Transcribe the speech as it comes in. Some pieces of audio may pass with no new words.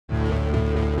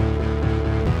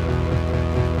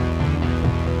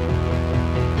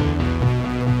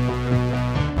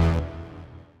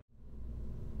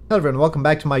Hello everyone, welcome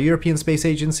back to my European Space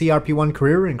Agency RP-1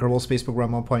 career in Kerbal Space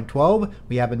Program 1.12.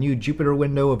 We have a new Jupiter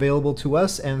window available to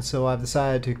us, and so I've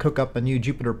decided to cook up a new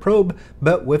Jupiter probe,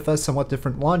 but with a somewhat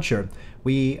different launcher.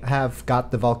 We have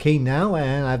got the Vulcane now,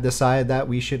 and I've decided that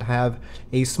we should have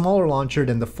a smaller launcher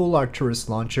than the full Arcturus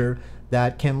launcher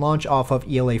that can launch off of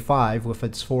ELA-5 with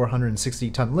its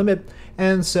 460-ton limit,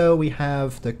 and so we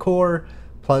have the core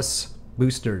plus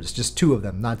boosters, just 2 of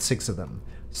them, not 6 of them.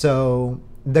 So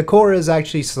the core is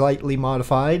actually slightly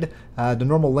modified. The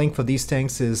normal length of these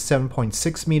tanks is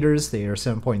 7.6 meters. They are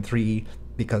 7.3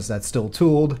 because that's still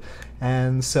tooled,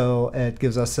 and so it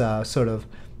gives us a sort of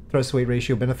thrust weight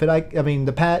ratio benefit. I mean,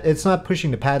 the pad, it's not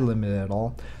pushing the pad limit at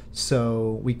all,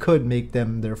 so we could make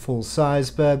them their full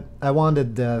size, but I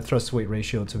wanted the thrust weight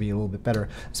ratio to be a little bit better,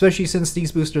 especially since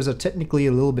these boosters are technically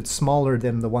a little bit smaller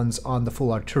than the ones on the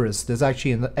full Arcturus. There's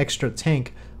actually an extra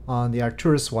tank on the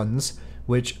Arcturus ones,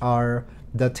 which are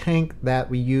the tank that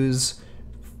we use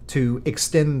to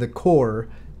extend the core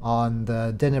on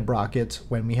the Deneb rocket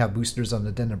when we have boosters on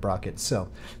the Deneb rocket. So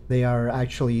they are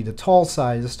actually the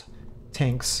tall-sized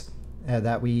tanks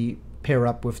that we pair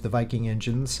up with the Viking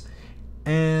engines.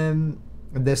 And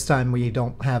this time we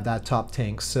don't have that top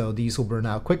tank, so these will burn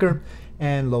out quicker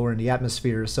and lower in the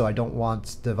atmosphere, so I don't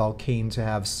want the Vulcane to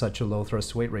have such a low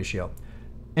thrust-to-weight ratio.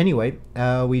 Anyway,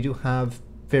 we do have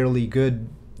fairly good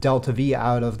delta V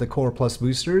out of the core plus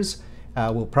boosters.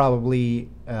 We'll probably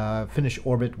finish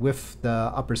orbit with the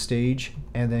upper stage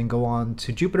and then go on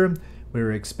to Jupiter.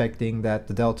 We're expecting that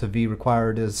the delta V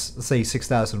required is, say,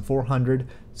 6,400.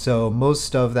 So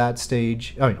most of that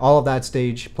stage, I mean, all of that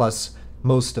stage plus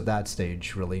most of that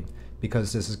stage, really,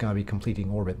 because this is going to be completing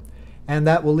orbit. And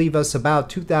that will leave us about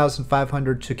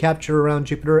 2,500 to capture around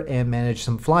Jupiter and manage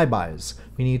some flybys.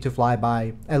 We need to fly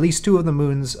by at least 2 of the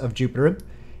moons of Jupiter,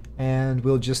 and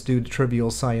we'll just do the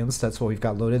trivial science. That's what we've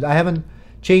got loaded. I haven't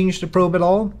changed the probe at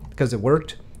all because it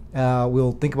worked.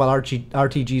 We'll think about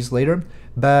RTGs later,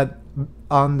 but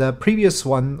on the previous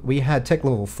one we had tech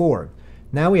level 4.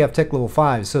 Now we have tech level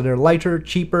 5, so they're lighter,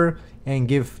 cheaper, and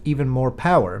give even more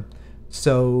power.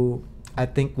 So I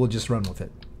think we'll just run with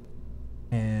it,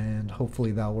 and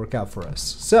hopefully that'll work out for us.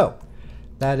 So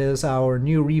that is our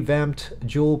new revamped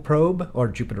Joule probe, or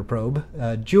Jupiter probe,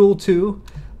 Joule 2.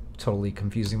 Totally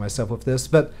confusing myself with this,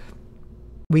 but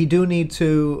we do need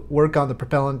to work on the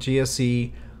propellant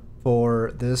GSE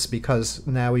for this because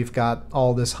now we've got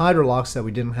all this hydrolox that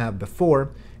we didn't have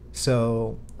before.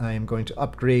 So I am going to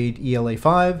upgrade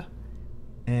ELA-5,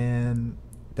 and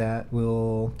that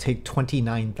will take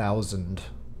 29,000.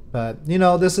 But you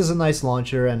know, this is a nice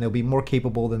launcher and it'll be more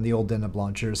capable than the old Deneb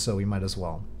launcher, so we might as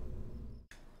well.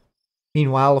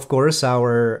 Meanwhile, of course,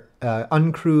 our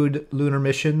uncrewed lunar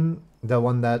mission, the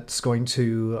one that's going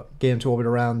to get into orbit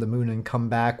around the moon and come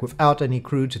back without any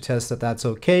crew to test that that's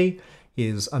okay,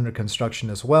 is under construction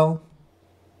as well.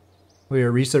 We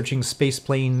are researching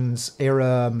spaceplanes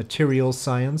era materials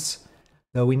science,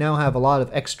 though we now have a lot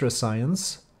of extra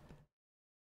science.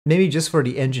 Maybe just for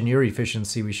the engineer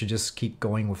efficiency, we should just keep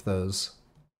going with those.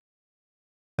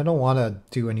 I don't want to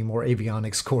do any more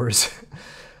avionics cores.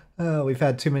 We've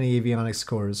had too many avionics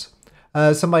cores.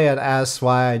 Somebody had asked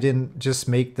why I didn't just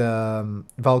make the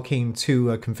Vulcane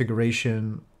 2 a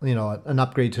configuration, you know, an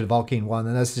upgrade to the Vulcane 1,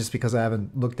 and that's just because I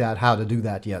haven't looked at how to do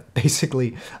that yet,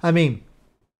 basically. I mean,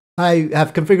 I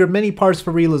have configured many parts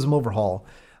for realism overhaul.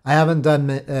 I haven't done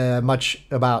much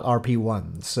about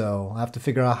RP-1, so I have to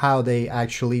figure out how they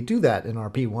actually do that in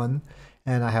RP-1,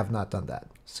 and I have not done that,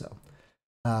 so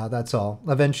that's all.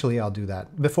 Eventually I'll do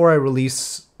that. Before I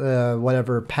release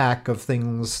whatever pack of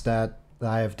things that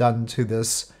I have done to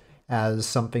this as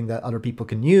something that other people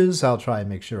can use, I'll try and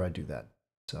make sure I do that.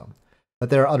 So, but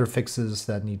there are other fixes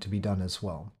that need to be done as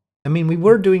well. I mean, we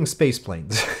were doing space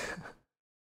planes.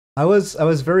 I was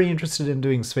very interested in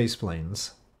doing space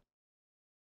planes.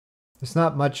 There's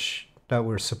not much that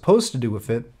we're supposed to do with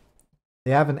it.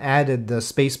 They haven't added the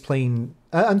space plane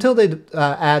until they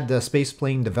add the space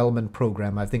plane development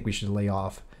program. I think we should lay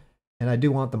off, and I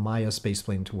do want the Maya space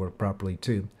plane to work properly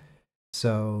too.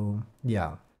 So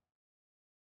yeah,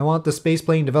 I want the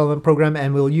spaceplane development program,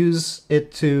 and we'll use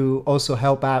it to also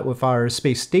help out with our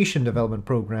space station development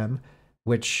program,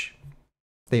 which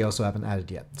they also haven't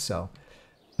added yet. So,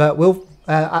 but we'll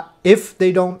if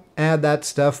they don't add that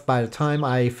stuff by the time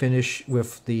I finish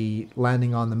with the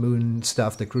landing on the moon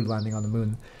stuff, the crewed landing on the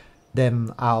moon,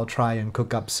 then I'll try and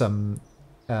cook up some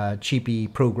cheapy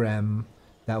program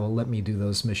that will let me do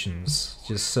those missions,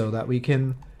 just so that we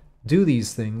can do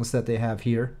these things that they have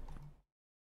here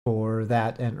for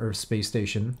that and Earth Space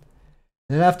Station.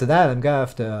 And then after that, I'm gonna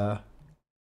have to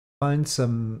find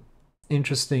some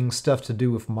interesting stuff to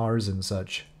do with Mars and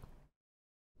such.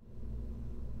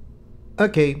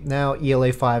 Okay, now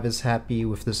ELA 5 is happy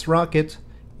with this rocket,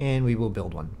 and we will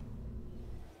build one.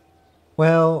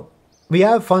 Well, we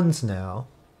have funds now.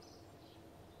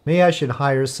 Maybe I should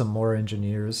hire some more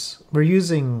engineers. We're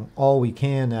using all we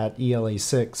can at ELA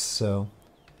 6, so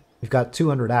we've got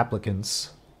 200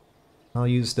 applicants. I'll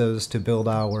use those to build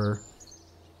our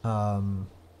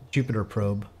Jupiter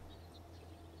probe.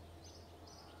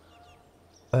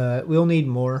 We'll need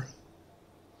more.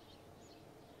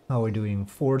 Oh, we're doing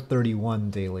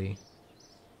 431 daily.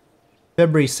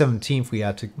 February 17th we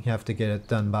have to get it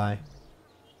done by.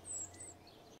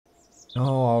 Oh,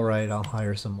 alright, I'll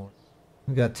hire some more.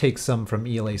 We gotta take some from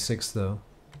ELA 6 though.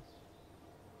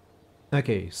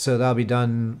 Okay, so that'll be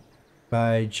done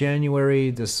by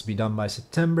January. This will be done by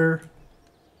September.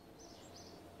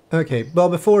 Okay, well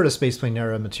before the spaceplane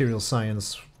era material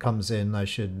science comes in, I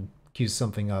should queue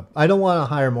something up. I don't want to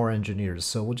hire more engineers,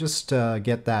 so we'll just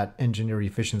get that engineer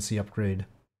efficiency upgrade.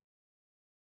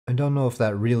 I don't know if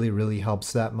that really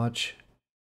helps that much.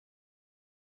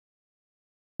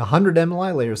 100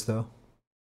 MLI layers though.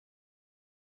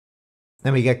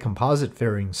 Then we get composite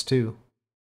fairings too.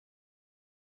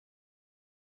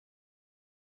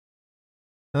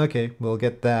 Okay, we'll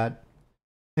get that.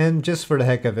 And just for the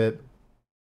heck of it,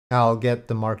 I'll get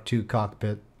the Mark II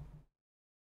cockpit.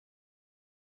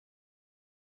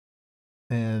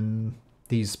 And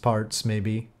these parts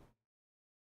maybe.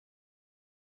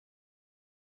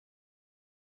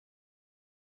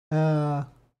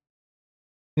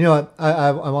 You know what?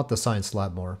 I want the science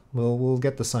lab more. We'll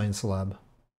get the science lab.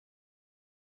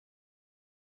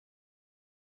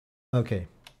 Okay.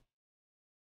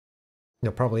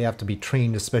 You'll probably have to be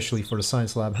trained especially for the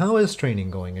science lab. How is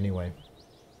training going anyway?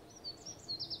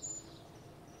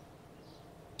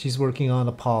 She's working on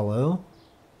Apollo.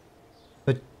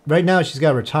 But right now she's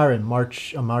got to retire in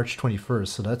March 21st,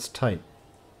 so that's tight.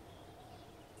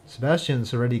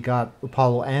 Sebastian's already got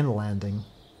Apollo and landing.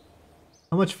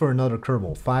 How much for another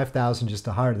Kerbal? 5,000 just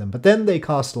to hire them, but then they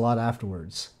cost a lot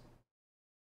afterwards.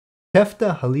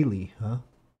 Tefta Halili, huh?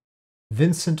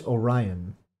 Vincent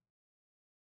Orion.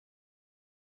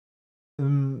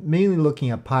 Mainly looking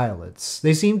at pilots.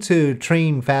 They seem to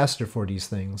train faster for these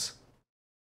things.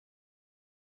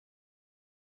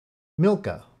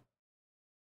 Milka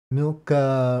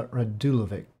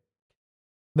Radulovic.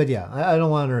 But yeah, I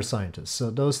don't want her scientists, so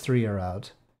those three are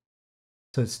out.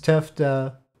 So it's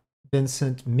Tefta,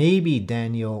 Vincent, maybe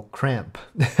Daniel Cramp.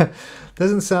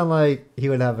 Doesn't sound like he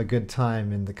would have a good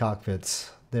time in the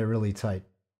cockpits. They're really tight.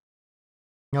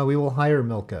 No, we will hire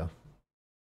Milka.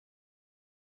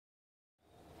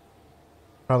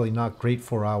 Probably not great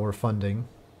for our funding.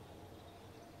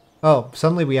 Oh,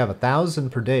 suddenly we have 1,000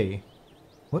 per day.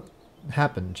 What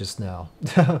happened just now?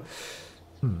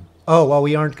 Oh, well,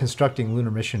 we aren't constructing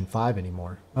Lunar Mission 5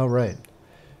 anymore. Oh, right.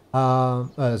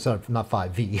 Sorry, not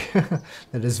 5, V.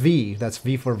 That is V. That's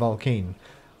V for Vulcane.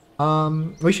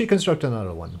 We should construct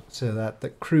another one so that the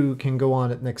crew can go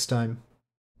on it next time.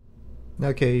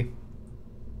 Okay.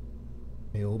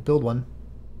 We'll build one.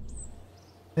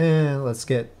 And let's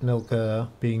get Milka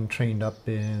being trained up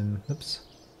in... Oops.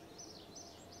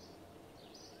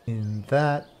 In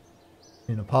that.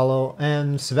 In Apollo.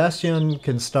 And Sebastian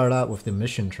can start out with the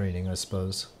mission training, I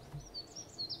suppose.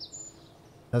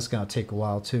 That's gonna take a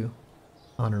while too.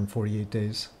 148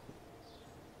 days.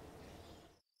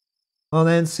 Well,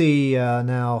 Nancy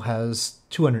now has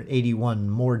 281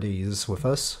 more days with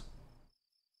us.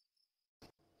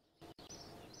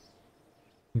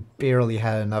 We barely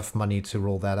had enough money to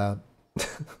roll that out.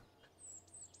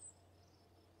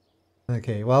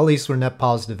 Okay, well at least we're net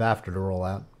positive after the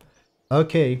rollout.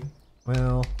 Okay,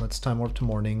 well let's time warp to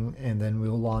morning and then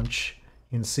we'll launch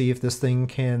and see if this thing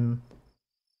can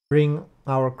bring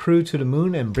our crew to the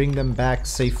moon and bring them back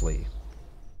safely.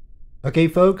 Okay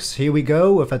folks, here we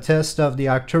go with a test of the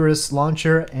Arcturus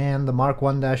launcher and the Mark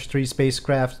 1-3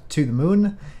 spacecraft to the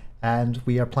moon. And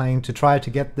we are planning to try to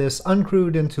get this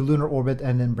uncrewed into lunar orbit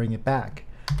and then bring it back.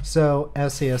 So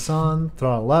SAS on,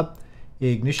 throttle up,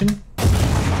 ignition.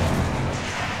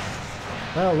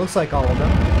 Well, looks like all of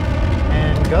them.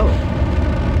 And go.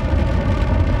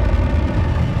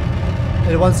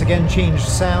 It once again changed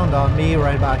sound on me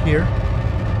right about here.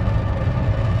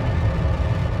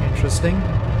 Interesting.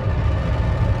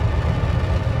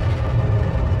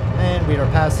 And we are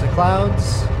past the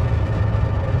clouds.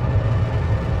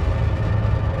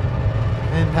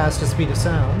 And past the speed of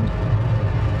sound.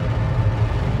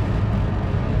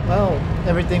 Well,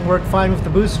 everything worked fine with the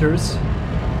boosters.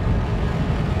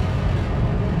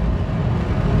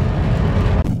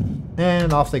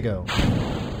 And off they go.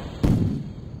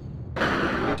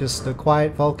 Just a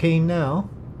quiet Vulcane now.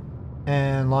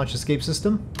 And launch escape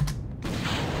system.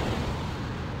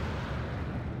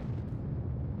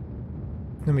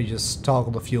 Let me just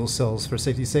toggle the fuel cells for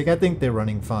safety's sake. I think they're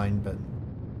running fine, but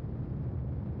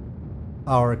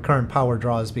our current power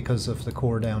draw is because of the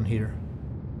core down here.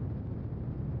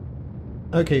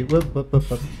 Okay, whoop, whoop, whoop,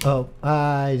 whoop. Oh,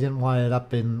 I didn't want it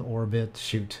up in orbit.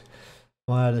 Shoot.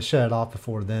 Wanted to shut it off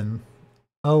before then.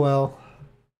 Oh well.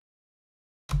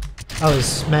 I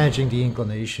was managing the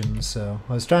inclination, so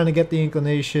I was trying to get the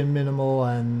inclination minimal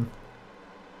and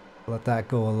let that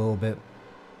go a little bit.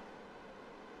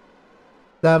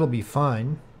 That'll be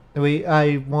fine.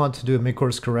 I want to do a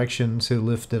mid-course correction to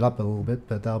lift it up a little bit,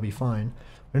 but that'll be fine.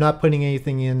 We're not putting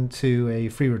anything into a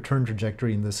free return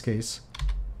trajectory in this case.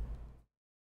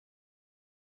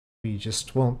 We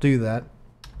just won't do that.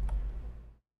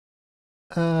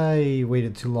 I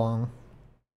waited too long.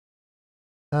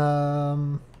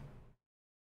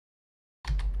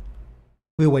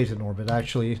 We'll wait in orbit,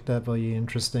 actually. That'll be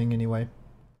interesting anyway.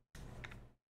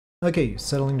 Okay,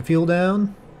 settling the fuel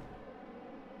down.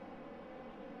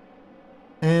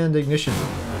 And ignition.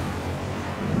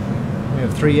 We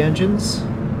have 3 engines.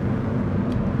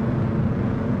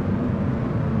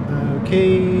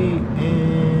 Okay,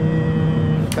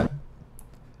 and cut.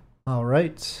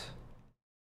 Alright.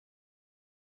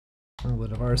 A little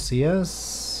bit of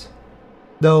RCS.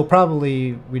 Though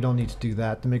probably we don't need to do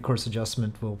that. The mid-course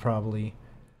adjustment will probably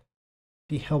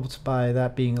be helped by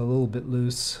that being a little bit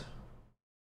loose.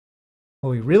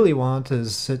 What we really want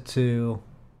is it to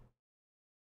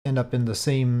end up in the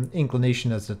same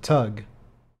inclination as the tug.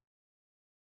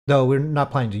 Though we're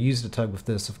not planning to use the tug with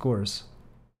this, of course.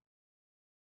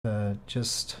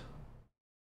 Just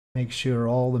make sure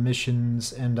all the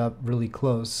missions end up really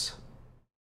close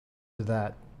to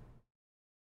that.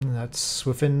 And that's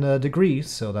within a degree,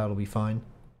 so that'll be fine.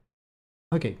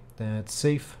 Okay, that's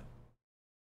safe.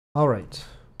 Alright.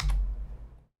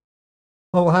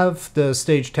 Well, we'll have the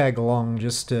stage tag along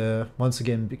just to, once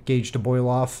again, gauge the boil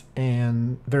off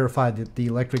and verify that the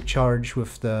electric charge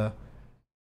with the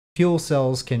fuel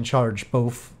cells can charge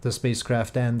both the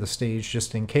spacecraft and the stage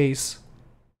just in case.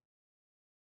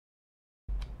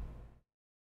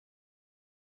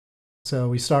 So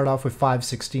we start off with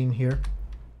 516 here.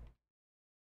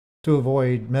 To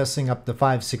avoid messing up the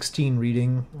 516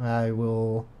 reading, I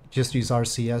will just use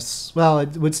RCS. Well,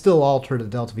 it would still alter the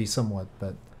delta V somewhat,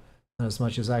 but not as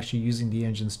much as actually using the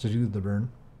engines to do the burn.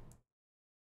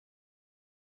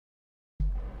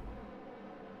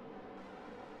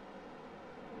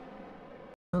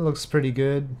 That looks pretty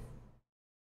good.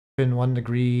 Been 1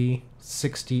 degree,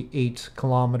 68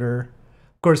 kilometer.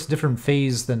 Of course, different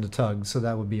phase than the tug, so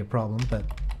that would be a problem, but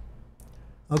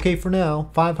okay for now.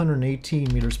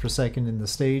 518 meters per second in the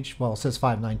stage. Well, it says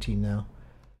 519 now.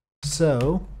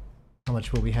 So, how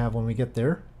much will we have when we get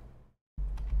there?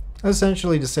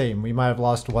 Essentially the same. We might have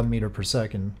lost 1 meter per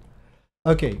second.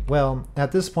 Okay, well,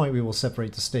 at this point we will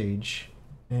separate the stage,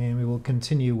 and we will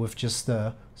continue with just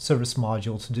the service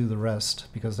module to do the rest,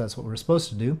 because that's what we're supposed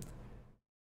to do.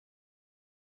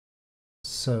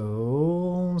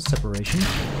 So, separation.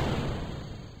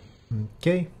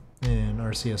 Okay, and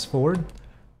RCS forward.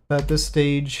 But this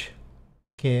stage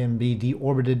can be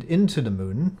deorbited into the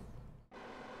moon.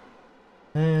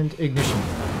 And ignition.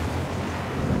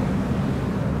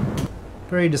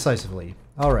 Very decisively.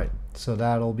 Alright, so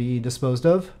that'll be disposed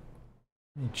of.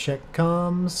 Check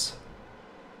comms.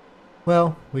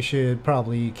 Well, we should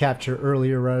probably capture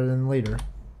earlier rather than later.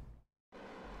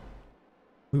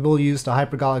 We will use the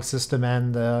hypergolic system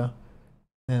and the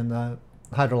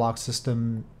hydrolock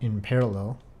system in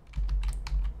parallel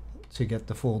to get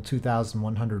the full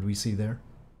 2,100 we see there.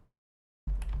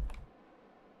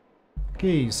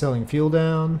 Okay, selling fuel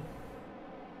down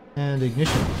and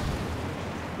ignition.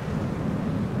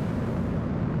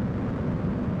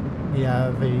 We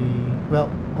have a, well,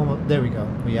 almost, there we go.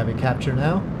 We have a capture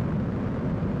now.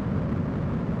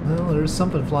 Well, there's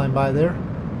something flying by there.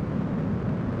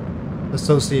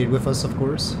 Associated with us, of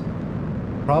course.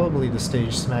 Probably the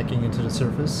stage smacking into the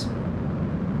surface.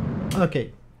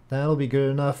 Okay, that'll be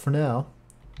good enough for now.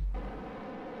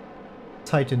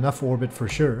 Tight enough orbit for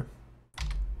sure.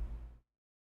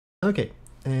 Okay,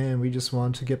 and we just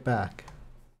want to get back.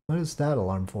 What is that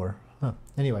alarm for? Huh,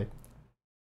 anyway.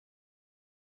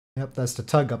 Yep, that's the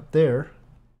tug up there.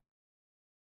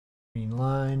 Green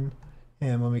line.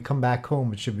 And when we come back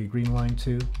home, it should be green line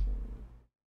too.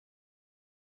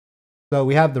 So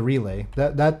we have the relay.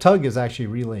 That tug is actually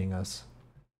relaying us,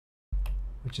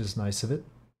 which is nice of it.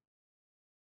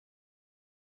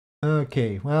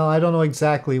 Okay, well, I don't know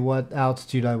exactly what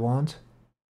altitude I want.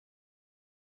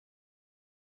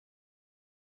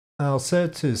 I'll set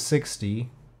it to 60.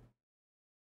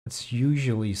 It's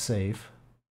usually safe.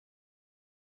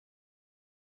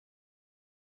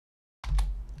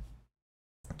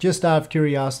 Just out of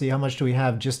curiosity, how much do we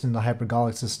have just in the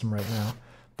hypergolic system right now?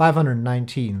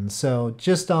 519. So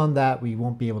just on that, we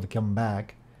won't be able to come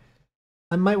back.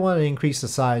 I might want to increase the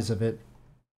size of it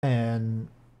and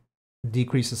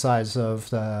decrease the size of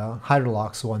the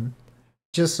Hydrolox one,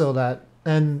 just so that,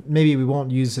 and maybe we won't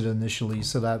use it initially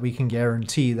so that we can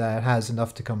guarantee that it has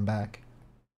enough to come back.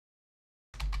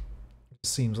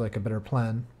 Seems like a better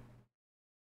plan.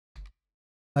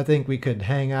 I think we could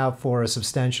hang out for a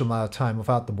substantial amount of time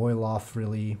without the boil off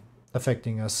really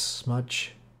affecting us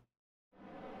much.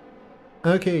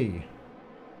 Okay,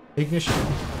 ignition.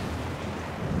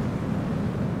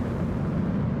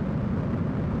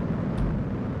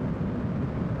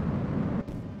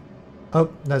 Oh,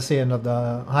 that's the end of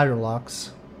the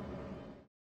Hydrolox.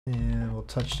 And we'll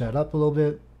touch that up a little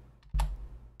bit.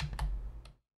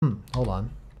 Hold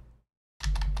on.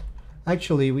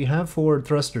 Actually, we have forward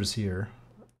thrusters here.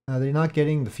 Are they not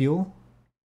getting the fuel?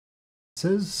 It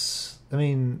says, I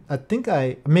mean, I think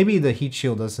maybe the heat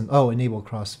shield doesn't, oh, enable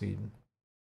crossfeed.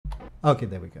 Okay,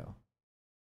 there we go.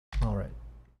 Alright.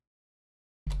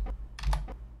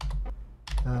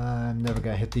 I'm never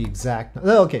gonna hit the exact,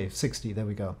 oh, okay, 60, there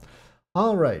we go.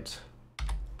 Alright.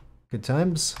 Good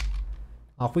times.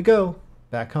 Off we go.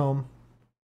 Back home.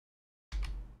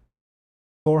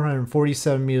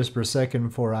 447 meters per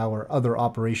second for our other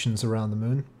operations around the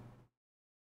moon.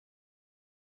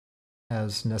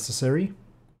 As necessary.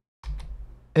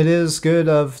 It is good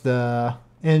of the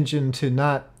engine to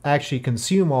not actually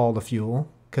consume all the fuel,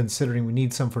 considering we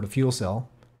need some for the fuel cell.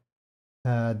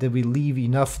 Did we leave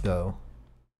enough though?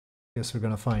 Guess we're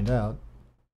gonna find out.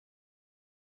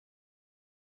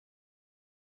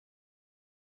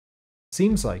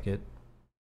 Seems like it.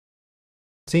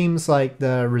 Seems like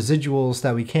the residuals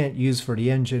that we can't use for the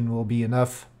engine will be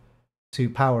enough to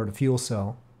power the fuel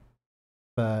cell.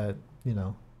 But, you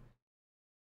know,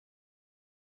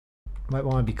 might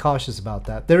want to be cautious about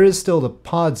that. There is still the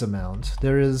pods amount.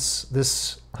 There is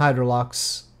this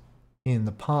Hydrolox in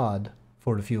the pod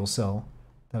for the fuel cell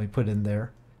that we put in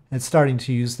there. It's starting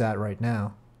to use that right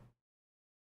now.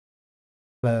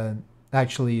 But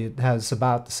actually it has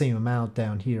about the same amount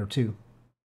down here too.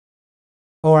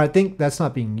 Or I think that's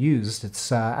not being used.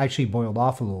 It's actually boiled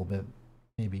off a little bit,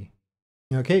 maybe.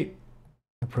 Okay,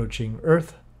 approaching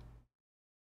Earth.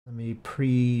 Let me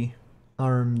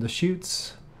pre-arm the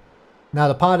chutes. Now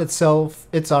the pod itself,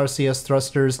 its RCS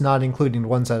thrusters, not including the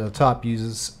ones at the top,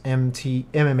 uses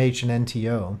MMH and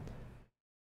NTO.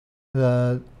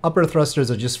 The upper thrusters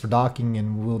are just for docking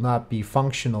and will not be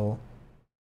functional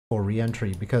for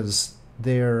re-entry because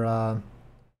their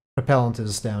propellant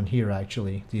is down here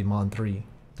actually, the Mon 3.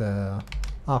 The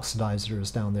oxidizer is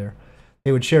down there.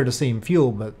 They would share the same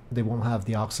fuel, but they won't have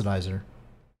the oxidizer.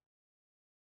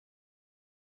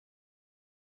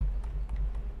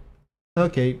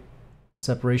 Okay,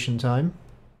 separation time.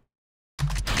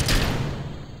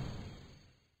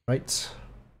 Right.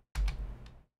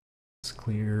 Let's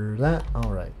clear that.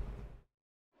 Alright.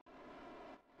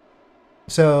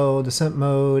 So, descent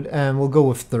mode, and we'll go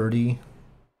with 30.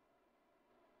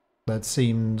 That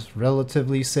seemed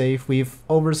relatively safe. We've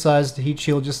oversized the heat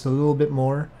shield just a little bit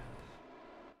more.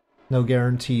 No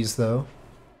guarantees though.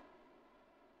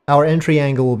 Our entry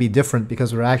angle will be different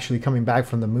because we're actually coming back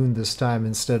from the moon this time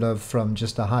instead of from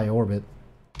just a high orbit.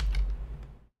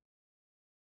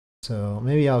 So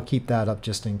maybe I'll keep that up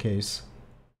just in case.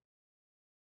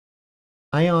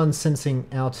 Ion sensing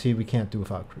altitude we can't do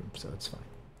without crew, so it's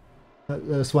fine.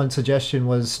 This one suggestion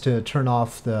was to turn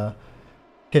off the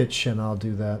pitch, and I'll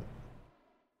do that.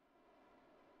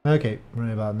 Okay,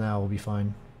 right about now we'll be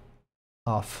fine.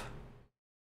 Off.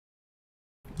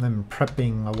 I'm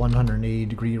prepping a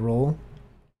 180-degree roll.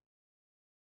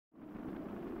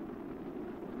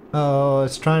 Oh,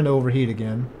 it's trying to overheat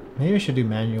again. Maybe I should do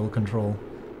manual control.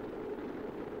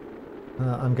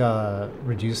 I'm gonna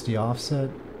reduce the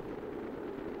offset.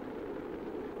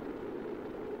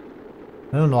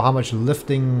 I don't know how much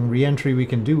lifting re-entry we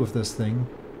can do with this thing.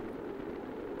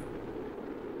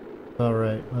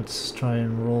 Alright, let's try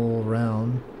and roll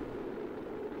around.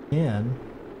 And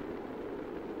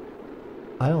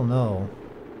I don't know.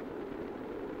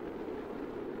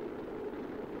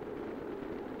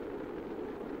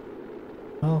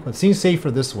 Well, it seems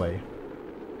safer this way.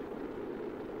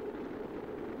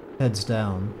 Heads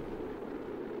down.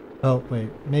 Oh, wait.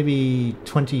 Maybe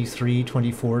 23,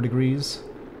 24 degrees?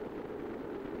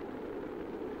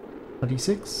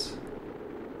 26?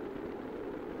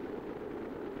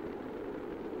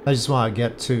 I just want to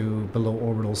get to below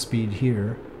orbital speed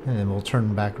here, and then we'll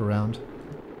turn back around.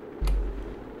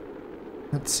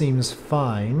 That seems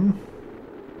fine.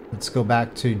 Let's go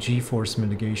back to G-force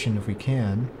mitigation if we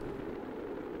can.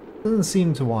 Doesn't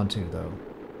seem to want to, though.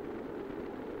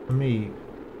 Let me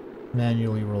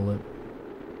manually roll it.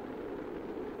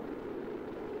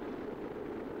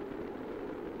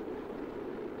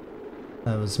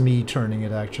 That was me turning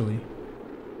it, actually.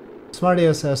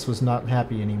 SmartASS was not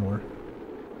happy anymore.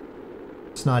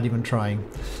 It's not even trying.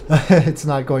 It's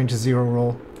not going to zero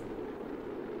roll.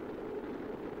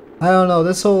 I don't know,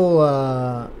 this whole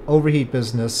overheat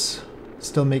business is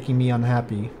still making me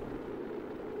unhappy.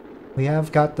 We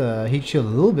have got the heat shield a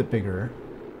little bit bigger.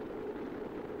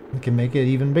 We can make it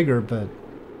even bigger, but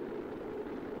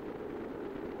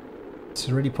it's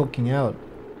already poking out.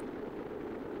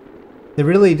 They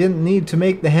really didn't need to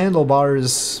make the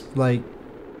handlebars, like,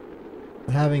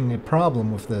 having a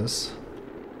problem with this.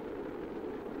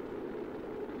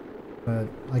 But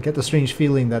I get the strange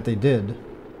feeling that they did.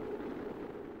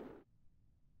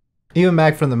 Even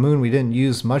back from the moon, we didn't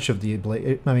use much of the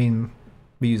ablator. I mean,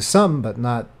 we used some, but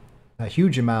not a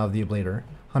huge amount of the ablator.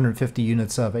 150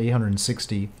 units of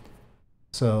 860.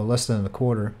 So less than a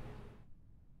quarter.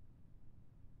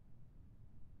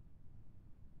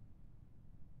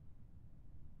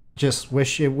 Just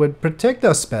wish it would protect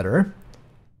us better.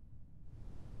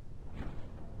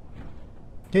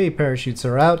 Okay, parachutes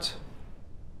are out.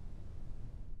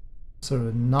 Sort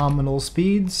of nominal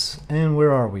speeds. And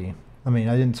where are we? I mean,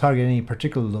 I didn't target any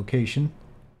particular location.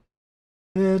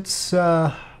 It's,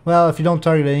 well, if you don't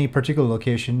target any particular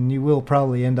location, you will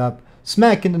probably end up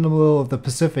smack in the middle of the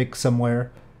Pacific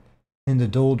somewhere in the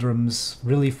doldrums,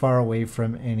 really far away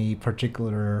from any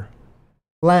particular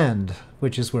land,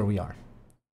 which is where we are.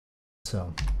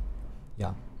 So,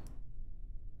 yeah.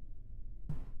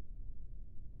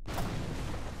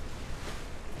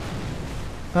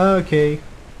 Okay.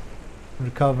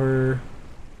 Recover.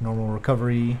 Normal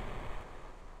recovery.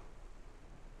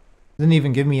 Didn't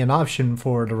even give me an option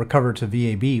for the recover to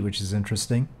VAB, which is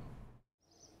interesting.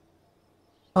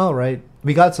 Alright,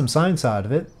 we got some science out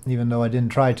of it, even though I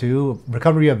didn't try to.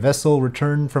 Recovery of vessel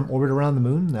returned from orbit around the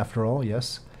moon, after all,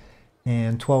 yes.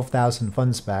 And 12,000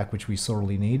 funds back, which we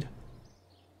sorely need.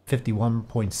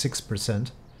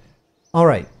 51.6%.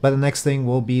 Alright, but the next thing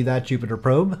will be that Jupiter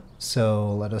probe,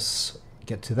 so let us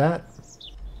get to that.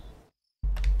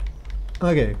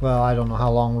 Okay, well, I don't know how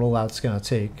long rollout's gonna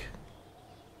take.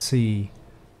 Let's see,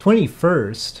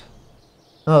 21st.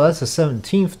 Oh, that's the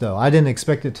 17th though. I didn't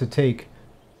expect it to take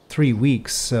 3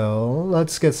 weeks, so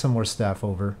let's get some more staff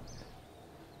over.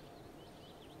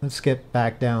 Let's get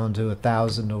back down to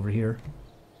 1,000 over here.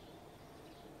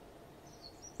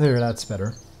 There, that's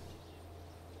better.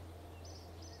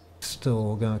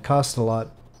 Still gonna cost a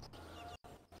lot.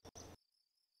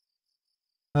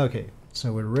 Okay,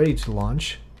 so we're ready to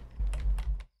launch.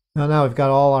 Now we've got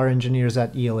all our engineers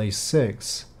at ELA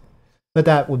 6. But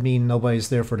that would mean nobody's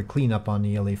there for the cleanup on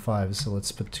ELA 5, so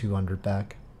let's put 200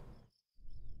 back.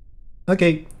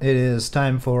 Okay, it is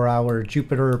time for our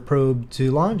Jupiter probe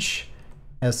to launch.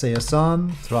 SAS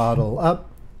on, throttle up,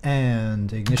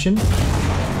 and ignition.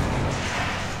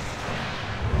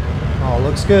 All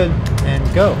looks good,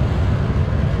 and go.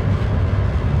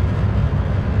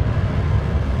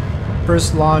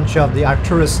 First launch of the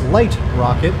Arcturus Light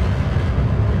rocket.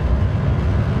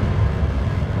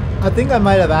 I think I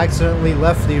might have accidentally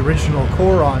left the original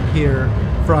core on here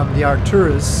from the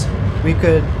Arcturus. We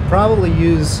could probably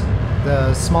use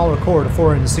the smaller core, the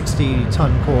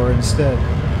 460-ton core instead.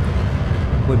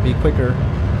 Would be quicker.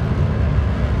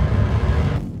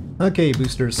 Okay,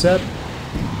 booster set.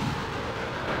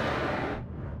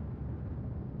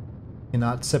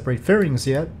 Cannot separate fairings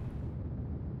yet.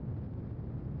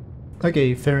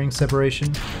 Okay, fairing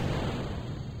separation.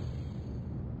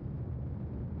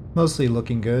 Mostly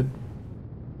looking good.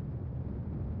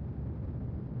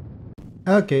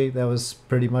 Okay, that was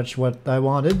pretty much what I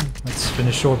wanted. Let's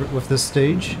finish orbit with this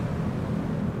stage.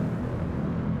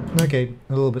 Okay,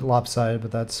 a little bit lopsided,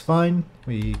 but that's fine.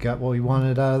 We got what we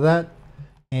wanted out of that.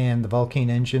 And the Vulcane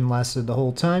engine lasted the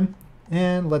whole time.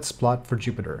 And let's plot for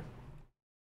Jupiter.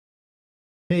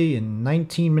 Okay, in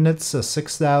 19 minutes, a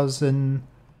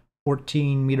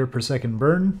 6,014 meter per second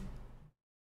burn.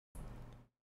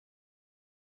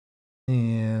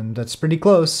 And that's pretty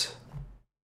close.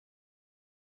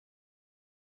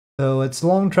 So it's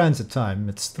long transit time,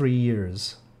 it's 3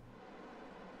 years.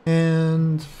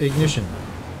 And ignition.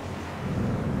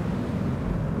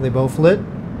 They both lit.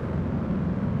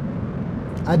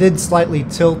 I did slightly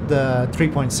tilt the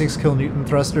 3.6 kilonewton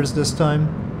thrusters this time.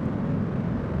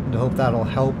 And I hope that'll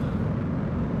help.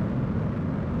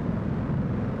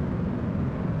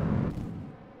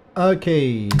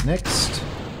 Okay, next.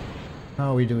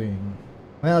 How are we doing?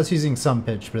 Well, it's using some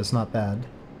pitch, but it's not bad.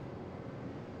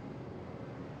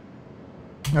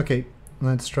 Okay,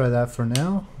 let's try that for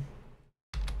now.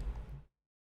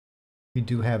 We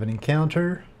do have an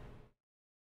encounter.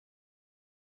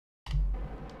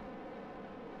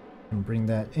 And bring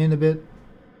that in a bit.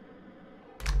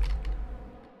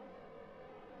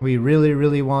 We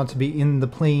really want to be in the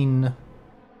plane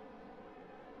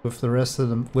with the rest of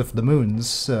them, with the moons,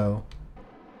 so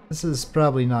this is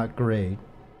probably not great.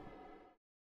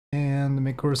 And the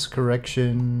mid-course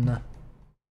correction,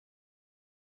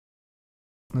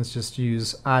 let's just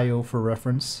use IO for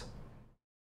reference.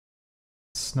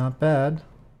 It's not bad.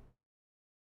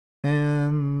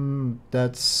 And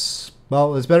that's,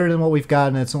 well, it's better than what we've got,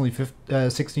 and it's only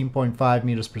 16.5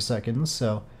 meters per second,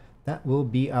 so that will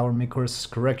be our mid-course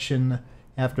correction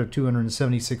after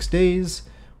 276 days.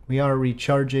 We are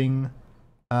recharging.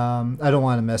 I don't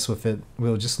want to mess with it.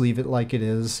 We'll just leave it like it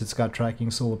is. It's got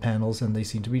tracking solar panels, and they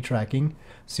seem to be tracking.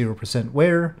 0%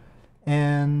 wear.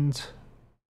 And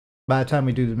by the time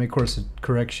we do the mid-course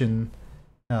correction,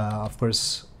 of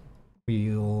course,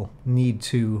 we'll need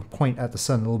to point at the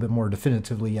sun a little bit more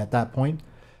definitively at that point.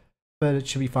 But it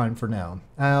should be fine for now.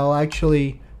 I'll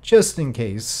actually, just in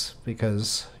case,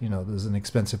 because, you know, there's an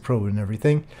expensive probe and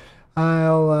everything,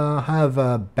 I'll have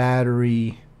a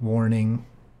battery warning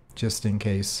just in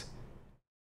case.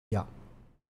 Yeah.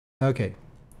 Okay.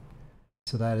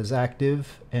 So that is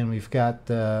active, and we've got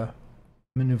the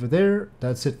maneuver there.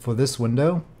 That's it for this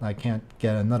window. I can't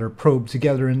get another probe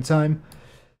together in time.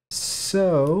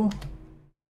 So,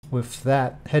 with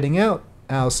that heading out,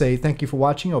 I'll say thank you for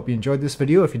watching. I hope you enjoyed this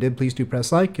video. If you did, please do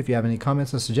press like. If you have any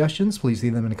comments or suggestions, please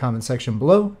leave them in the comment section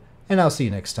below, and I'll see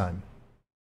you next time.